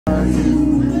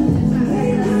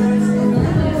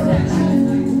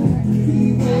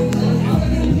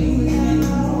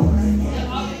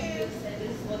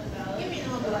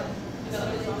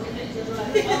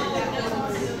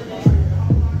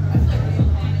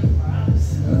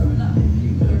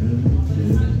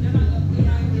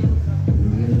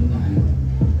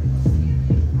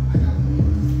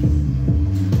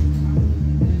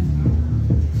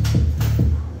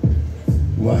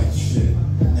White shit,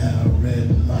 now red,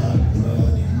 my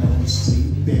bloody nose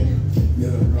sleeping.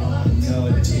 You're on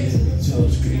your tippy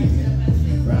toes creeping.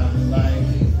 Round like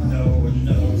no one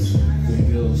knows. The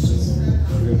girl's so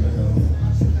criminal.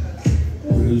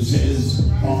 Bruises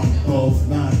on both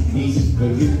my knees,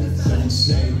 but you don't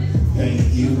say thank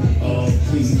you or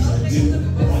please. I do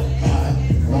what I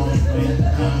want when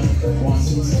I'm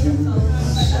wanting to.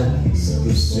 I'm so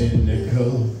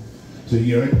cynical. So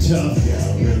you're a tough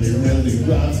gal, really, really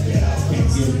rough gal. Can't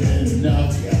get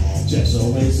enough gal, just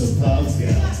always above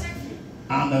gal.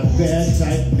 I'm a bad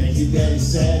type, make your daddy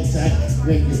sad type,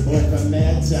 make your boyfriend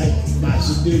mad type, might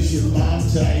seduce your mom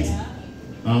type.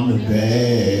 I'm the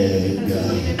bad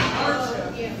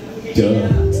guy. Duh.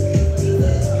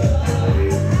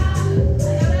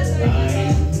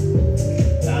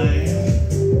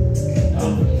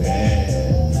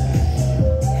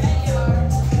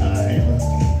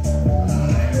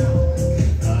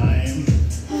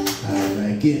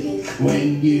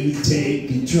 When you take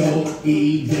control,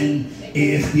 even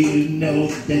if you know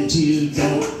that you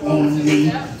don't own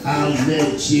me, I'll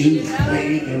let you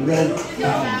play the role.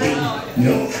 I'll be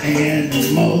your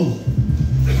animal.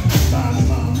 My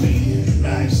mommy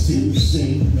likes to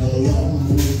sing along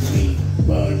with me,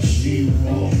 but she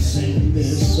won't sing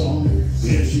this song.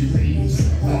 If she reads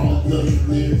all the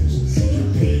lyrics, she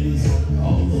pities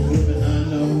all the women I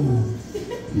know.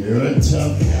 You're a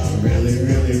tough gal, really,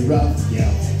 really rough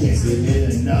gal. Can't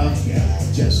get enough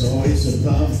gal, just always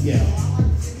above gal.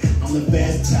 I'm the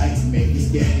bad type, make your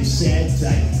daddy sad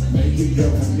type, make your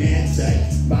girlfriend mad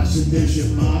type, might seduce your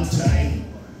mom type.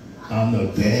 I'm the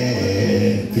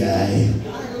bad guy.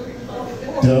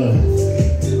 Duh.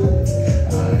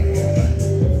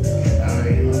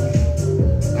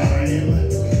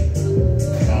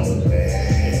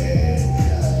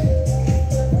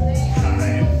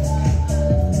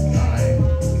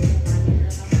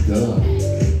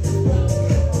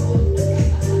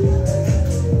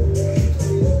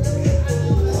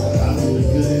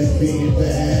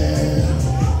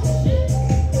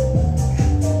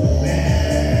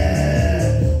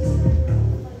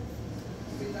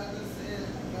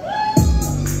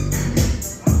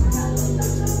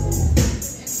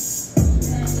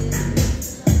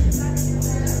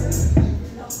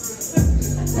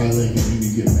 I think you need to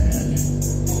get mad.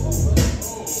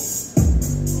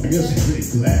 I guess I'm pretty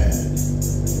glad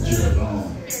that you're alone.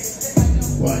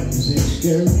 Why? You seem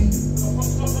scared of me?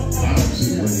 I don't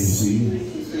see what you see.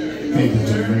 Maybe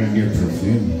it's a brand new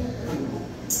perfume.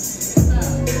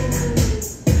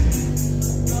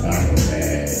 I'm a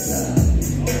bad guy.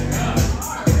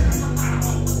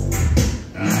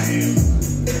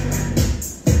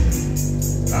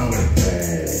 I'm a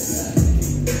bad guy.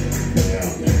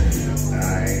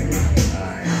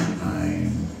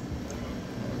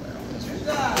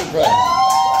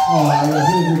 Oh, I was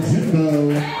over Jimbo.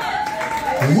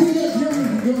 We got Jimbo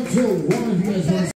to go to one of you guys.